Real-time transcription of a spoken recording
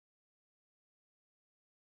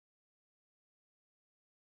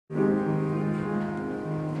Today's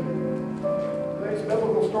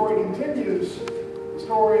biblical story continues the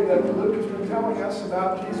story that Luke has been telling us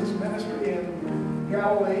about Jesus' ministry in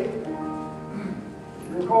Galilee.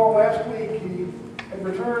 You recall last week he had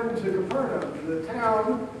returned to Capernaum, the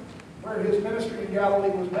town where his ministry in Galilee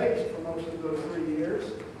was based for most of those 3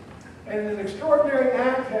 years. And in an extraordinary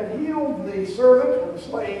act had healed the servant or the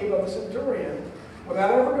slave of a centurion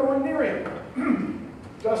without ever going near him.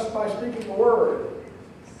 Just by speaking the word,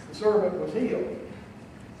 the servant was healed.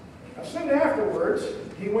 Now, soon afterwards,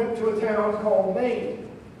 he went to a town called Nain.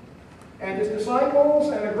 And his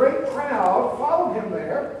disciples and a great crowd followed him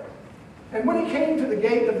there. And when he came to the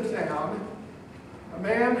gate of the town, a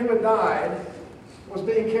man who had died was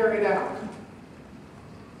being carried out.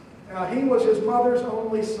 Now, he was his mother's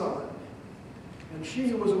only son, and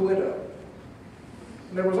she was a widow.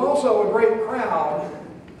 And there was also a great crowd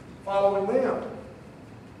following them.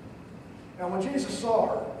 Now, when Jesus saw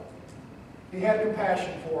her, he had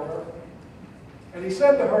compassion for her, and he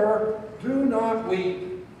said to her, "Do not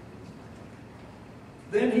weep."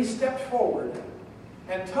 Then he stepped forward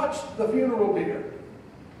and touched the funeral bier,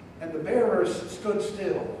 and the bearers stood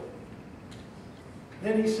still.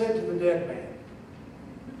 Then he said to the dead man,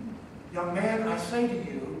 "Young man, I say to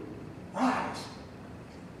you, rise."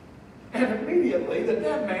 And immediately the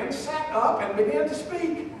dead man sat up and began to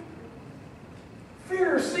speak.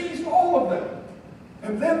 Fear seized all of them.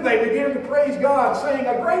 And then they began to praise God, saying,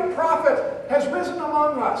 "A great prophet has risen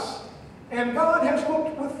among us, and God has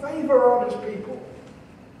looked with favor on his people."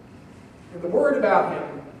 And the word about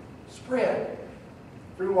him spread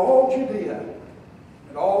through all Judea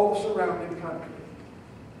and all the surrounding country.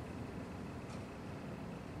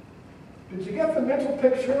 Did you get the mental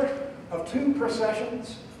picture of two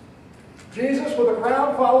processions? Jesus with a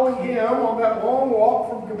crowd following him on that long walk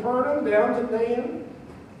from Capernaum down to Nain.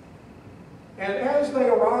 And as they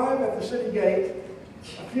arrive at the city gate,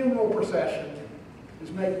 a funeral procession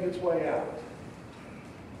is making its way out.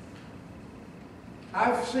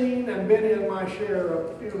 I've seen and been in my share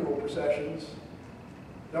of funeral processions.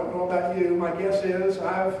 Don't know about you. My guess is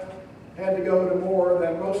I've had to go to more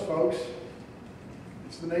than most folks.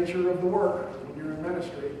 It's the nature of the work when you're in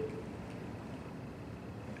ministry.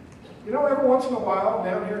 You know, every once in a while,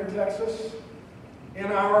 down here in Texas,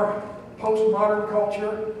 in our postmodern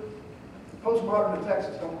culture, postmodern and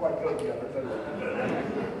Texas don't quite go together,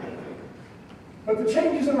 but the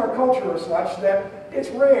changes in our culture are such that it's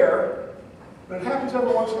rare, but it happens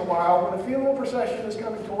every once in a while. When a funeral procession is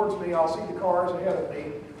coming towards me, I'll see the cars ahead of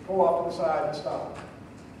me pull off to the side and stop.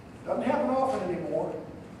 Doesn't happen often anymore,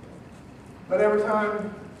 but every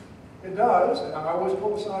time it does, and I always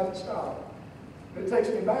pull aside and stop. It takes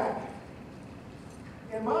me back.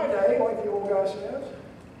 In my day, like the old guy says,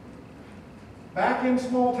 back in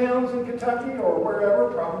small towns in Kentucky or wherever,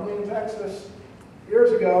 probably in Texas,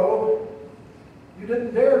 years ago, you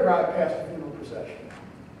didn't dare drive past a funeral procession.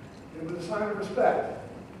 It was a sign of respect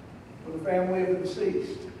for the family of the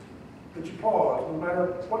deceased that you paused, no matter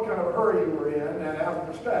what kind of a hurry you were in, and out of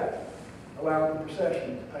respect, allowed the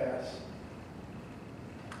procession to pass.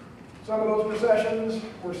 Some of those processions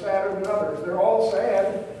were sadder than others. They're all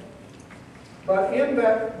sad. But in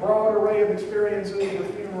that broad array of experiences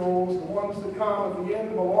with funerals, the ones that come at the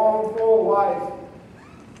end of a long, full life,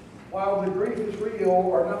 while the grief is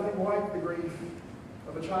real, are nothing like the grief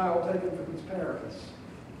of a child taken from its parents.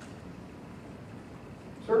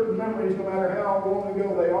 Certain memories, no matter how long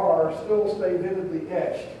ago they are, still stay vividly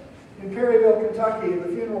etched. In Perryville, Kentucky, the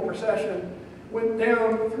funeral procession went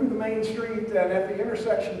down through the main street and at the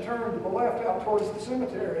intersection turned to the left out towards the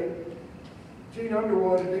cemetery. Gene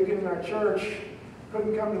Underwood, a deacon in our church,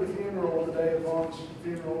 couldn't come to the funeral the day of Vaughn's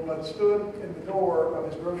funeral, but stood in the door of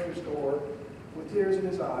his grocery store with tears in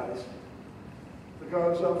his eyes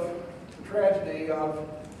because of the tragedy of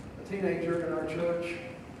a teenager in our church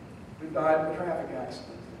who died in a traffic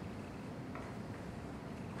accident.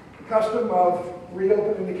 The custom of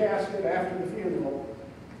reopening the casket after the funeral,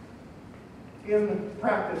 in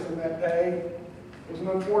practice in that day, was an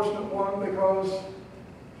unfortunate one because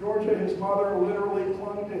Georgia, his mother, literally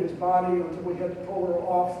clung to his body until we had to pull her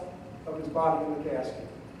off of his body in the casket,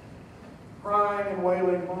 crying and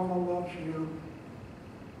wailing, "Mama loves you."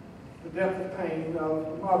 The depth of pain of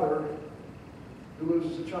a mother who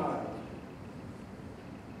loses a child.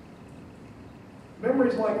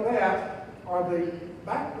 Memories like that are the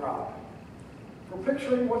backdrop for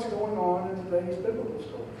picturing what's going on in today's biblical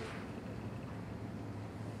story.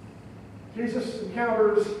 Jesus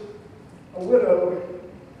encounters a widow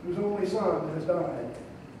whose only son has died.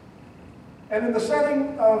 And in the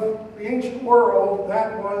setting of the ancient world,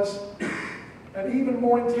 that was an even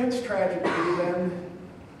more intense tragedy than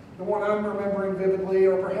the one I'm remembering vividly,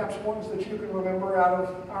 or perhaps ones that you can remember out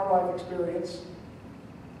of our life experience.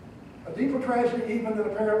 A deeper tragedy even than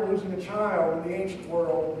a parent losing a child in the ancient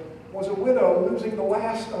world was a widow losing the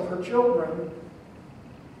last of her children,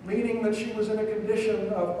 meaning that she was in a condition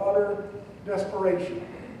of utter desperation.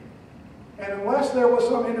 And unless there was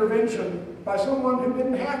some intervention by someone who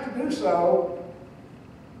didn't have to do so,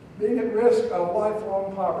 being at risk of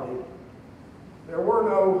lifelong poverty. There were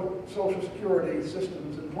no social security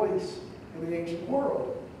systems in place in the ancient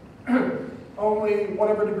world. Only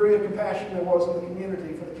whatever degree of compassion there was in the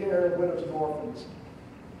community for the care of widows and orphans.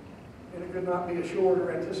 And it could not be assured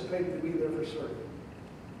or anticipated to be there for certain.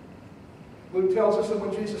 Luke tells us that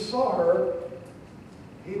when Jesus saw her,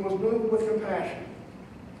 he was moved with compassion.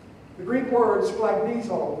 The Greek word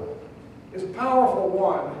splagnizo is a powerful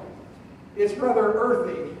one. It's rather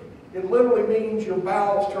earthy. It literally means your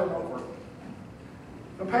bowels turn over.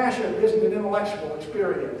 Compassion isn't an intellectual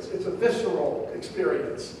experience. It's a visceral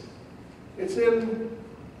experience. It's in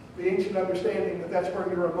the ancient understanding that that's where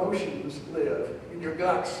your emotions live, in your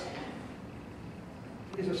guts.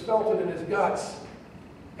 Jesus felt it in his guts,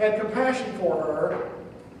 had compassion for her,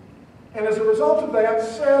 and as a result of that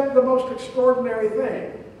said the most extraordinary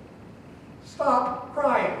thing. Stop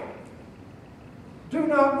crying. Do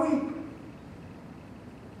not weep.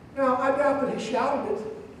 Now, I doubt that he shouted it,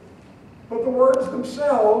 but the words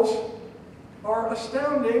themselves are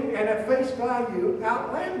astounding and at face value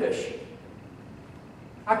outlandish.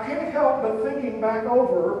 I can't help but thinking back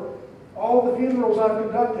over all the funerals I've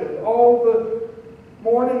conducted, all the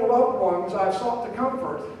mourning loved ones I've sought to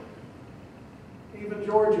comfort, even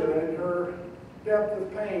Georgia in her depth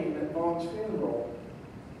of pain at Vaughn's funeral.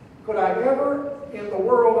 Could I ever in the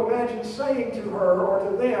world imagine saying to her or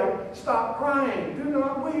to them, stop crying, do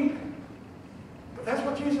not weep? But that's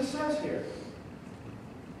what Jesus says here.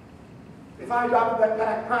 If I adopted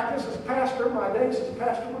that practice as a pastor, my days as a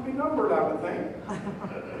pastor would be numbered, I would think.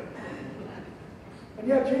 And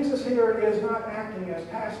yet Jesus here is not acting as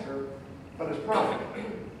pastor, but as prophet.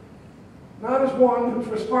 Not as one who's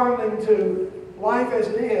responding to life as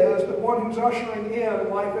it is, but one who's ushering in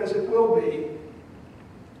life as it will be.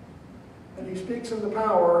 And he speaks in the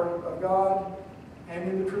power of God and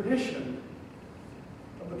in the tradition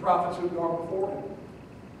of the prophets who've gone before him.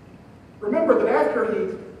 Remember that after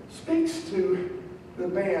he speaks to the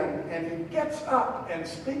man and he gets up and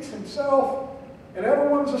speaks himself, and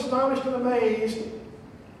everyone's astonished and amazed,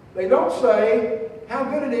 they don't say how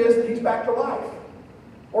good it is that he's back to life,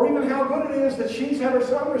 or even how good it is that she's had her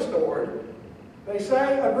son restored. They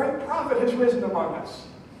say a great prophet has risen among us.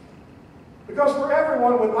 Because for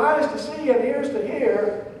everyone with eyes to see and ears to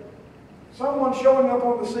hear, someone showing up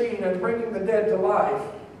on the scene and bringing the dead to life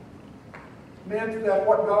meant that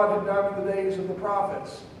what God had done in the days of the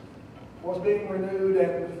prophets was being renewed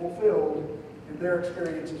and fulfilled in their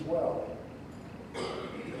experience as well.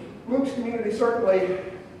 Luke's community certainly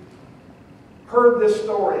heard this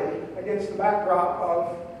story against the backdrop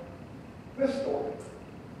of this story.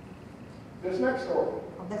 This next story.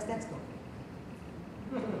 Oh, that's next one.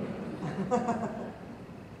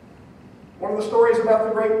 One of the stories about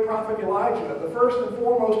the great prophet Elijah, the first and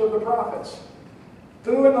foremost of the prophets,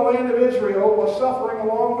 who in the land of Israel was suffering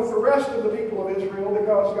along with the rest of the people of Israel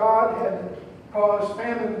because God had caused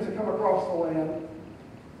famine to come across the land.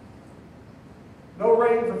 No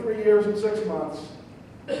rain for 3 years and 6 months.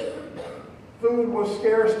 Food was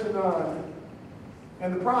scarce to none.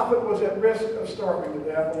 And the prophet was at risk of starving to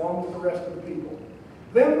death along with the rest of the people.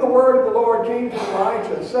 Then the word of the Lord came to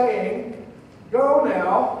Elijah, saying, go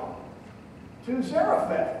now to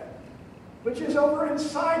Zarephath, which is over in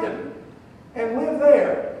Sidon, and live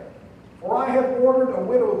there, for I have ordered a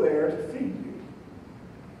widow there to feed you.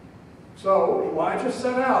 So Elijah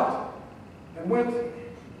set out and went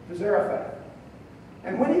to Zarephath.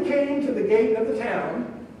 And when he came to the gate of the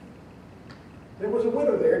town, there was a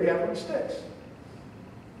widow there gathering sticks.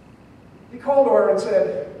 He called to her and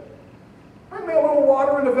said, bring me a little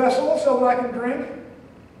water in a vessel so that I can drink.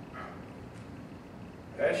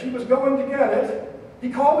 As she was going to get it, he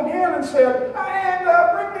called again and said, and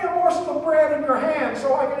bring me a morsel of bread in your hand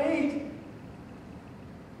so I can eat.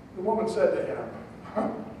 The woman said to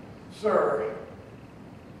him, sir,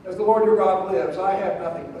 as the Lord your God lives, I have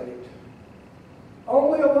nothing baked.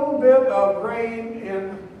 Only a little bit of grain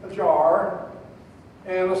in a jar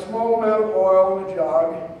and a small amount of oil in a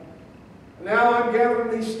jug. Now I'm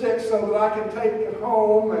gathering these sticks so that I can take it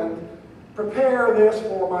home and prepare this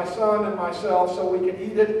for my son and myself so we can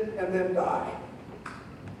eat it and then die.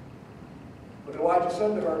 But Elijah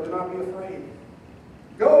said to her, do not be afraid.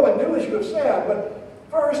 Go and do as you have said, but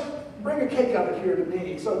First, bring a cake of it here to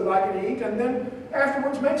me so that I can eat, and then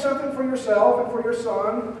afterwards make something for yourself and for your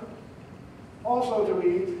son also to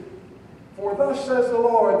eat. For thus says the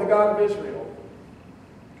Lord, the God of Israel,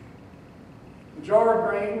 the jar of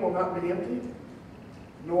grain will not be emptied,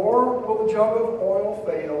 nor will the jug of oil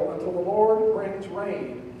fail until the Lord brings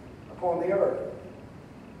rain upon the earth.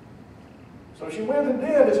 So she went and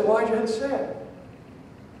did as Elijah had said.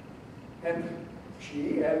 And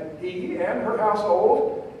she and he and her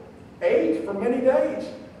household ate for many days.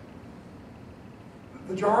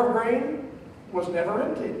 The jar of grain was never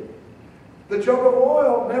emptied. The jug of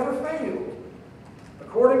oil never failed,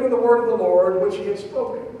 according to the word of the Lord which he had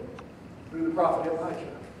spoken through the prophet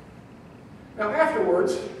Elijah. Now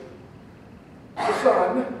afterwards, the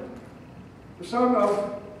son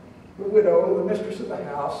of the widow, the mistress of the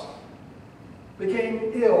house,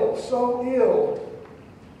 became ill, so ill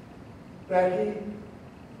that he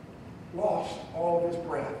lost all of his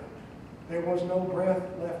breath. There was no breath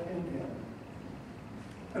left in him.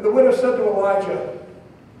 And the widow said to Elijah,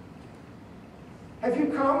 have you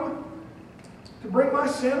come to bring my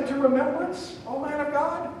sin to remembrance, O man of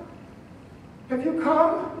God? Have you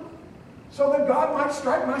come so that God might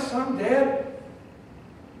strike my son dead?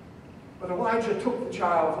 But Elijah took the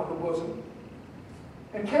child from the bosom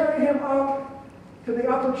and carried him up to the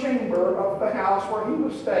upper chamber of the house where he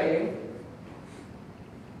was staying,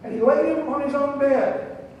 and he laid him on his own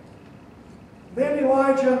bed. Then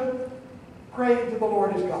Elijah prayed to the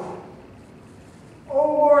Lord his God. O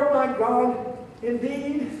Lord my God,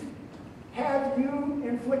 indeed, have you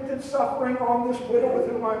inflicted suffering on this widow with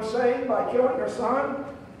whom I'm staying by killing her son?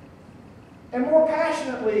 And more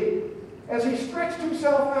passionately, as he stretched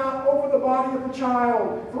himself out over the body of the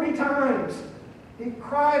child 3 times, he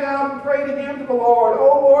cried out and prayed again to the Lord,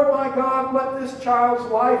 O Lord my God, let this child's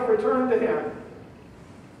life return to him.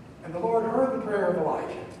 And the Lord heard the prayer of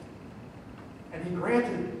Elijah, and he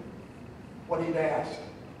granted what he'd asked.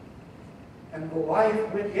 And the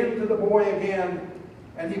life went into the boy again,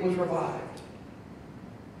 and he was revived.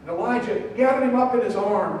 And Elijah gathered him up in his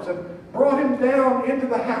arms and brought him down into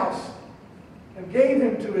the house and gave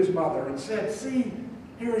him to his mother and said, see,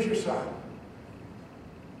 here is your son.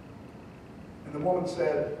 And the woman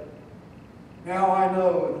said, now I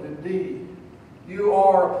know that indeed you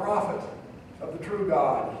are a prophet of the true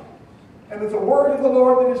God, and that the word of the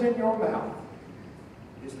Lord that is in your mouth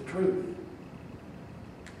is the truth.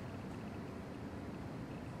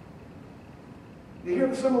 You hear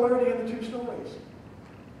the similarity in the 2 stories.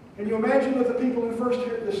 Can you imagine that the people who first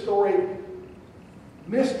heard this story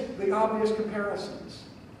missed the obvious comparisons,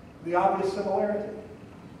 the obvious similarity?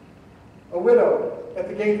 A widow at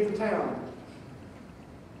the gate of the town,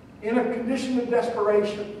 in a condition of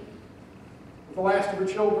desperation, with the last of her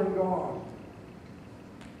children gone.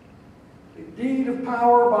 A deed of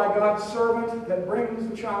power by God's servant that brings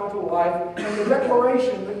the child to life, and the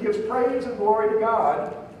declaration that gives praise and glory to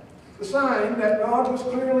God, the sign that God was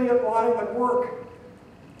clearly at work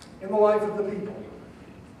in the life of the people.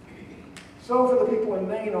 So for the people in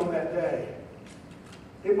Nain on that day,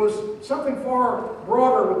 it was something far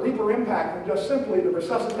broader with deeper impact than just simply the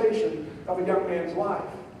resuscitation of a young man's life.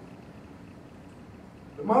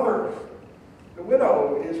 The mother, the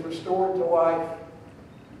widow, is restored to life.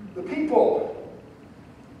 The people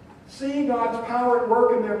see God's power at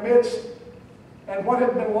work in their midst, and what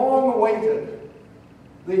had been long awaited,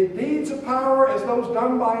 the deeds of power as those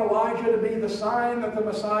done by Elijah to be the sign that the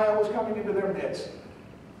Messiah was coming into their midst.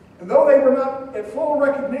 And though they were not at full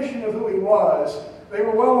recognition of who he was, they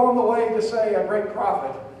were well on the way to say a great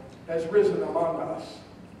prophet has risen among us.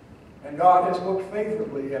 And God has looked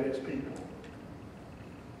favorably at his people.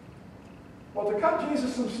 Well, to cut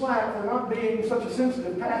Jesus some slack for not being such a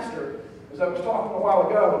sensitive pastor, as I was talking a while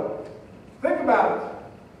ago, think about it.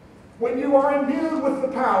 When you are imbued with the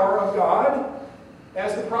power of God,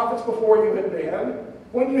 as the prophets before you had been,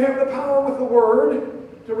 when you have the power with the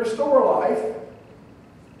word to restore life,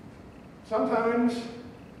 sometimes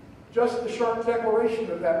just the sharp declaration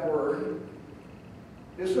of that word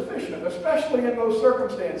is sufficient, especially in those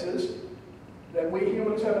circumstances that we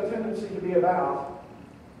humans have a tendency to be about,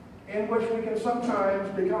 in which we can sometimes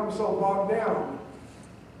become so bogged down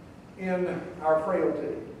in our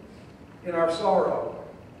frailty, in our sorrow,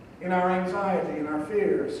 in our anxiety, in our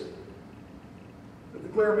fears, that the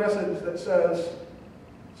clear message that says,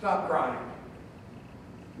 stop crying,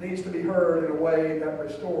 needs to be heard in a way that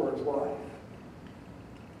restores life.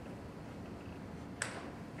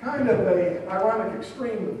 Kind of an ironic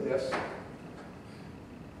extreme of this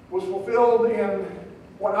was fulfilled in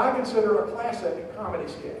what I consider a classic comedy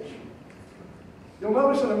sketch. You'll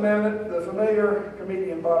notice in a minute the familiar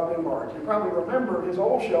comedian Bob Newhart. You probably remember his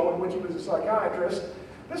old show in which he was a psychiatrist.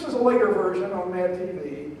 This is a later version on Mad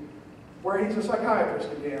TV where he's a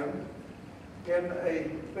psychiatrist again in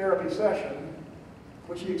a therapy session,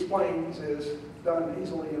 which he explains is done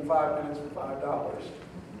easily in 5 minutes for $5.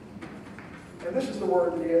 And this is the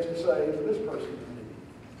word that he has to say to this person.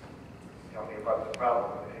 Tell me about the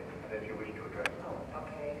problem that you wish to address. Oh,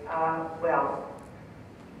 okay. Well,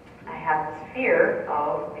 I have this fear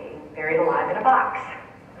of being buried alive in a box.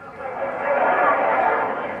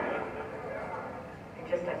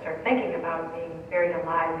 I start thinking about being buried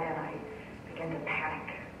alive and I begin to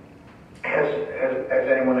panic. Has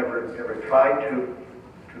anyone ever tried to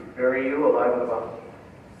bury you alive in a box?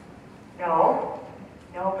 No,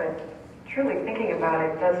 but truly thinking about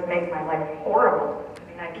it does make my life horrible. I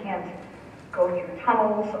mean, I can't go through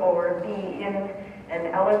tunnels or be in an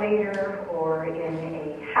elevator or in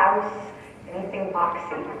a house, anything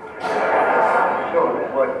boxy. So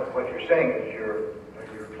what you're saying is you're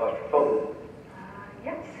claustrophobic.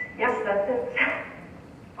 Yes, that's it.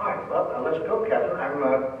 All right, well, let's go, Catherine.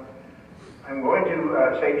 I'm going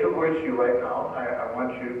to say 2 words to you right now. I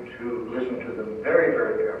want you to listen to them very,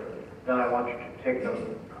 very carefully. Then I want you to take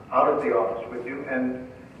them out of the office with you and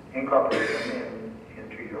incorporate them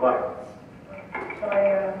into your life. So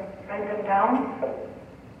I write them down?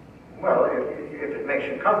 Well, if it makes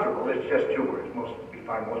you comfortable, it's just 2 words. We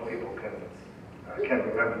find most people can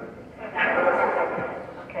remember them.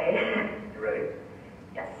 Okay. You ready?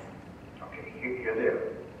 Yes. Okay, you're there.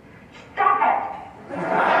 Stop it!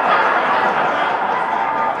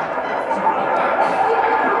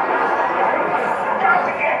 Stop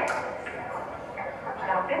again!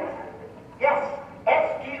 Stop it? Yes,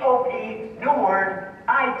 S-T-O-P, new word,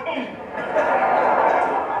 I-T.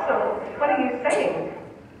 So, what are you saying?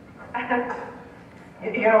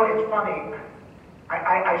 You know, it's funny.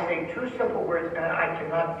 I say 2 simple words, and I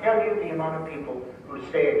cannot tell you the amount of people who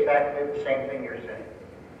say exactly the same thing you're saying.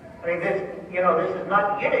 I mean, this is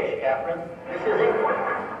not Yiddish, Catherine. This is English.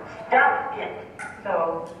 Stop it.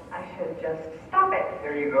 So, I should just stop it.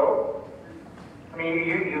 There you go. I mean,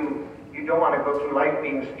 you don't want to go through life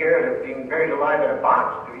being scared of being buried alive in a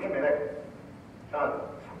box, do you? I mean, that sounds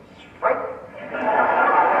frightening.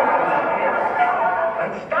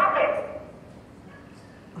 And stop it.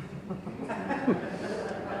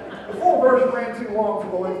 The full version ran too long for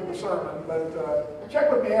the length of the sermon, but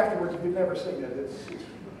check with me afterwards if you've never seen it.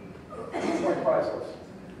 It's quite priceless.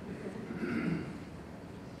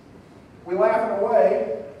 We laugh in a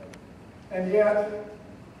way, and yet,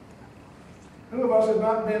 who of us have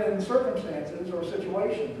not been in circumstances or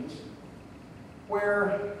situations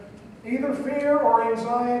where either fear or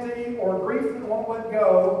anxiety or grief that won't let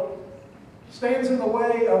go stands in the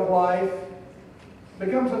way of life,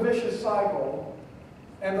 becomes a vicious cycle,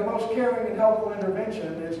 and the most caring and helpful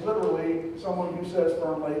intervention is literally someone who says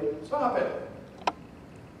firmly, stop it.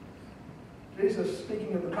 Jesus,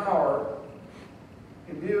 speaking of the power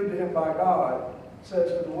imbued to him by God,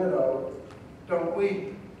 says to the widow, don't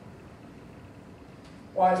weep.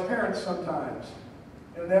 Wise parents sometimes,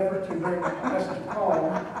 in an effort to bring a message of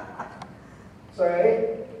calm,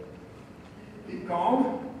 say, keep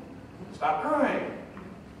calm, stop crying.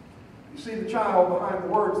 You see the child behind the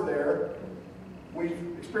words there. We've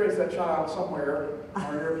experienced that child somewhere,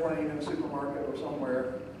 on an airplane, in a supermarket, or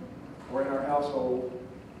somewhere, or in our household.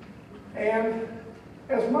 And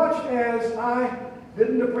as much as I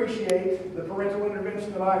didn't appreciate the parental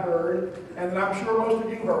intervention that I heard, and that I'm sure most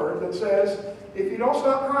of you heard, that says, if you don't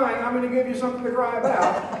stop crying, I'm going to give you something to cry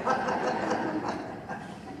about.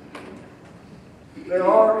 There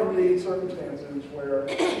are indeed circumstances where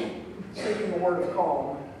speaking a word of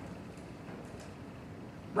calm,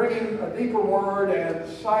 bringing a deeper word and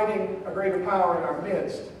citing a greater power in our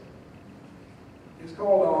midst is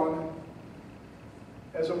called on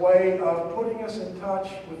as a way of putting us in touch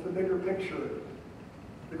with the bigger picture,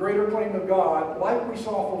 the greater claim of God, like we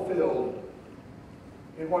saw fulfilled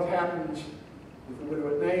in what happens with the widow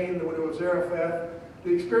at Nain, the widow of Zarephath,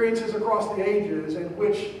 the experiences across the ages in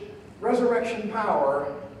which resurrection power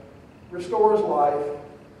restores life,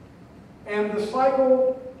 and the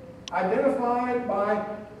cycle identified by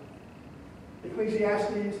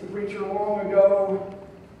Ecclesiastes, the preacher, long ago,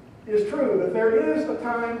 is true, that there is a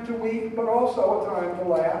time to weep, but also a time to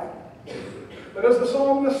laugh. But as the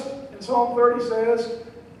psalmist in Psalm 30 says,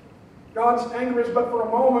 God's anger is but for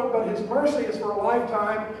a moment, but his mercy is for a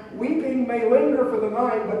lifetime. Weeping may linger for the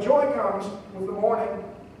night, but joy comes with the morning.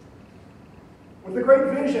 With the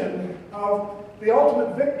great vision of the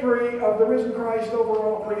ultimate victory of the risen Christ over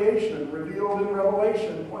all creation, revealed in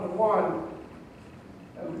Revelation 21,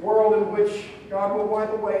 a world in which God will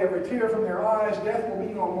wipe away every tear from their eyes, death will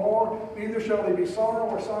be no more, neither shall there be sorrow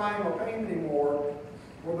or sighing or pain anymore,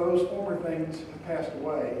 for those former things have passed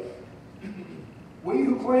away. We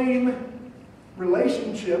who claim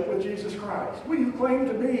relationship with Jesus Christ, we who claim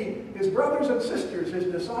to be His brothers and sisters, His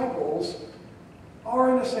disciples,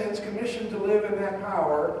 are in a sense commissioned to live in that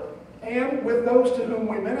power, and with those to whom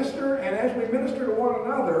we minister, and as we minister to one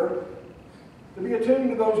another, to be attuned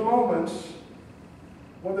to those moments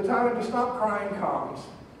when the time to stop crying comes,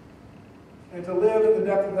 and to live in the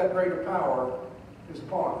depth of that greater power is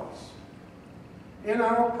upon us. In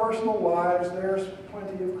our personal lives, there's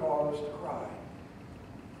plenty of cause to cry.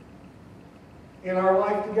 In our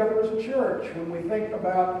life together as a church, when we think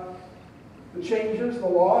about the changes, the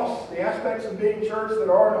loss, the aspects of being church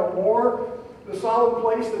that are no more, the solid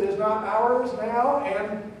place that is not ours now,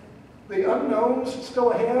 and the unknowns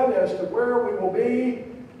still ahead as to where we will be,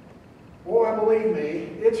 boy, believe me,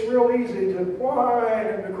 it's real easy to whine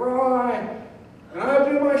and to cry, and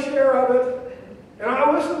I do my share of it, and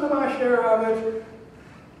I listen to my share of it,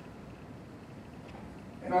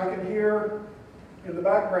 and I can hear in the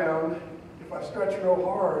background, if I stretch real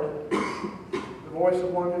hard, the voice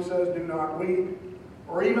of one who says, "Do not weep,"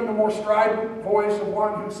 or even the more strident voice of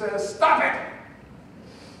one who says, "Stop it!"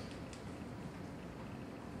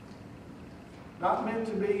 Not meant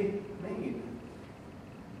to be mean,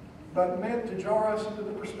 but meant to jar us into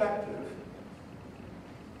the perspective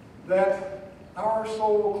that our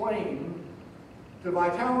sole claim to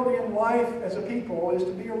vitality and life as a people is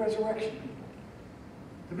to be a resurrection people.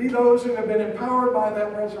 To be those who have been empowered by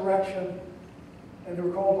that resurrection and who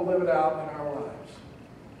are called to live it out in our lives.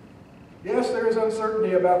 Yes, there is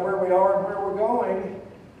uncertainty about where we are and where we're going,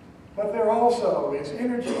 but there also is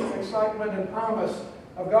energy and excitement and promise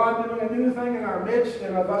of God doing a new thing in our midst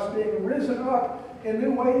and of us being risen up in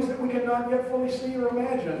new ways that we cannot yet fully see or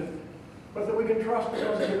imagine, but that we can trust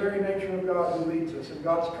because of the very nature of God who leads us and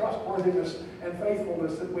God's trustworthiness and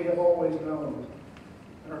faithfulness that we have always known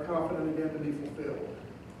and are confident again to be fulfilled.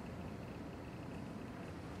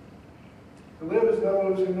 To live as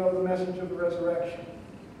those who know the message of the resurrection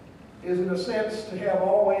is, in a sense, to have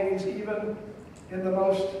always, even in the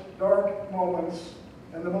most dark moments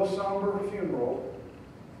and the most somber funeral,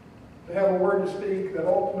 to have a word to speak that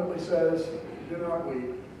ultimately says, "Do not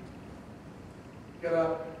weep. Get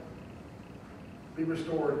up. Be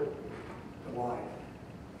restored to life."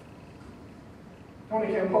 Tony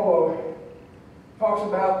Campolo talks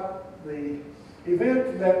about the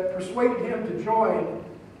event that persuaded him to join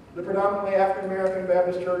the predominantly African-American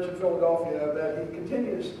Baptist Church in Philadelphia that he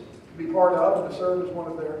continues to be part of and to serve as one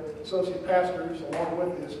of their associate pastors, along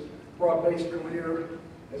with his broad-based career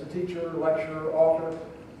as a teacher, lecturer, author.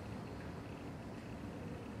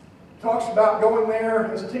 Talks about going there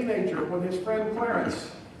as a teenager when his friend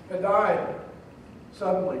Clarence had died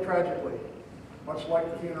suddenly, tragically, much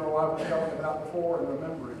like the funeral I was telling about before and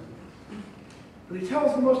remembering. But he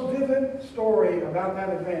tells the most vivid story about that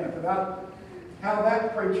event, about how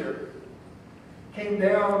that preacher came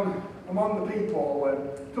down among the people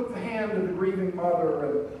and took the hand of the grieving mother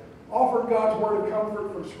and offered God's word of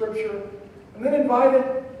comfort from Scripture, and then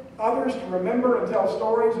invited others to remember and tell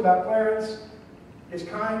stories about Clarence, his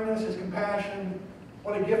kindness, his compassion,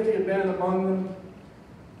 what a gift he had been among them.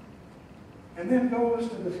 And then goes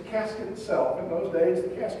to the casket itself. In those days, the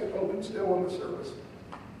casket opened still in the service.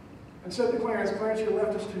 And said to Clarence, "Clarence, you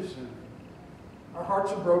left us too soon. Our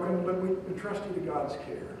hearts are broken, but we entrust you to God's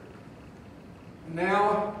care. And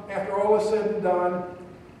now, after all is said and done,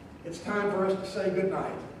 it's time for us to say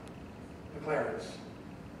goodnight to Clarence."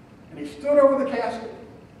 And he stood over the casket,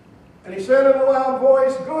 and he said in a loud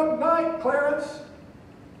voice, "Good night, Clarence.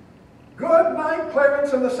 Good night,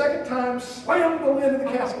 Clarence," and the second time slammed the lid of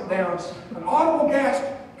the casket down. An audible gasp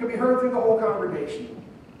could be heard through the whole congregation.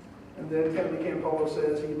 And then Tony Campolo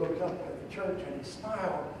says he looked up at the church and he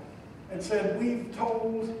smiled and said, "We've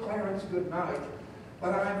told Clarence good night,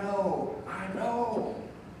 but I know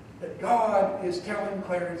that God is telling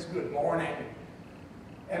Clarence good morning."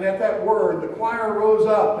 And at that word, the choir rose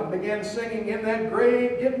up and began singing, "In that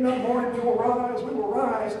great getting up morning we will rise, we will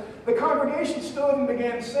rise." The congregation stood and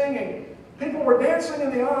began singing. People were dancing in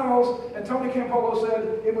the aisles, and Tony Campolo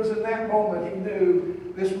said it was in that moment he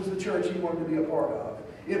knew this was the church he wanted to be a part of.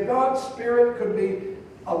 If God's Spirit could be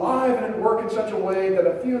alive and at work in such a way that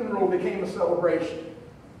a funeral became a celebration,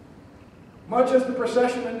 much as the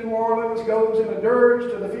procession in New Orleans goes in a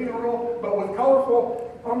dirge to the funeral, but with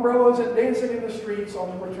colorful umbrellas and dancing in the streets on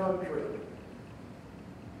the return trip,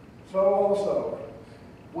 so also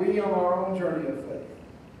we on our own journey of faith,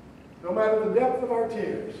 no matter the depth of our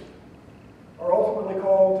tears, are ultimately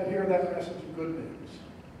called to hear that message of good news.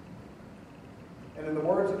 And in the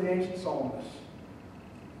words of the ancient psalmists,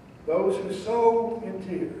 those who sow in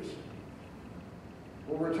tears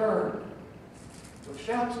will return with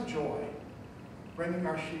shouts of joy, bringing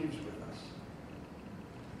our sheaves with us.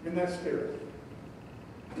 In that spirit,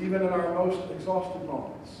 even in our most exhausted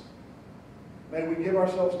moments, may we give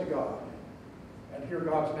ourselves to God and hear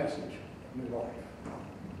God's message of new life.